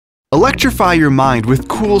Electrify your mind with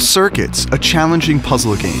Cool Circuits, a challenging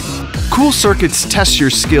puzzle game. Cool Circuits tests your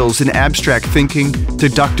skills in abstract thinking,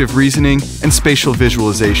 deductive reasoning, and spatial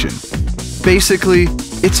visualization. Basically,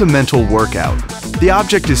 it's a mental workout. The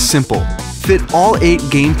object is simple. Fit all 8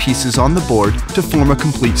 game pieces on the board to form a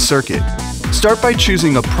complete circuit. Start by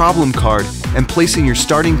choosing a problem card and placing your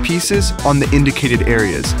starting pieces on the indicated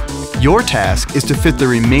areas. Your task is to fit the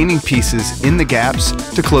remaining pieces in the gaps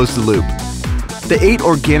to close the loop. The 8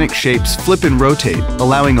 organic shapes flip and rotate,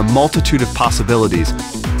 allowing a multitude of possibilities,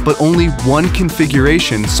 but only one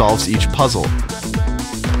configuration solves each puzzle.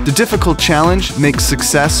 The difficult challenge makes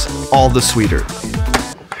success all the sweeter.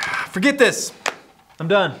 Forget this. I'm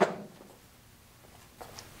done.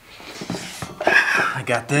 I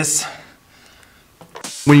got this.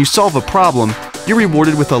 When you solve a problem, you're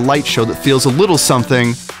rewarded with a light show that feels a little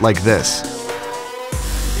something like this.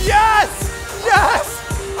 Yes! Yes!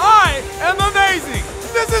 I am amazing!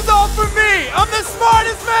 This is all for me! I'm the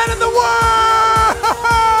smartest man in the world!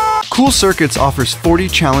 Cool Circuits offers 40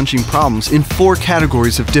 challenging problems in 4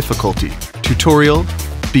 categories of difficulty: tutorial,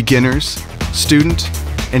 beginners, student,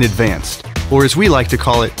 and advanced. Or as we like to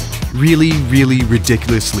call it, really, really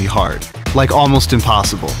ridiculously hard. Like almost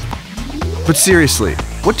impossible. But seriously,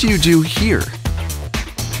 what do you do here?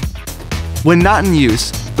 When not in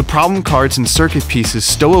use, the problem cards and circuit pieces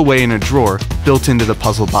stow away in a drawer built into the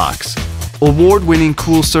puzzle box. Award-winning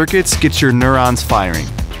Cool Circuits gets your neurons firing.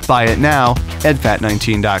 Buy it now at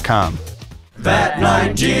VAT19.com.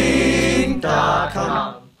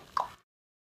 VAT19.com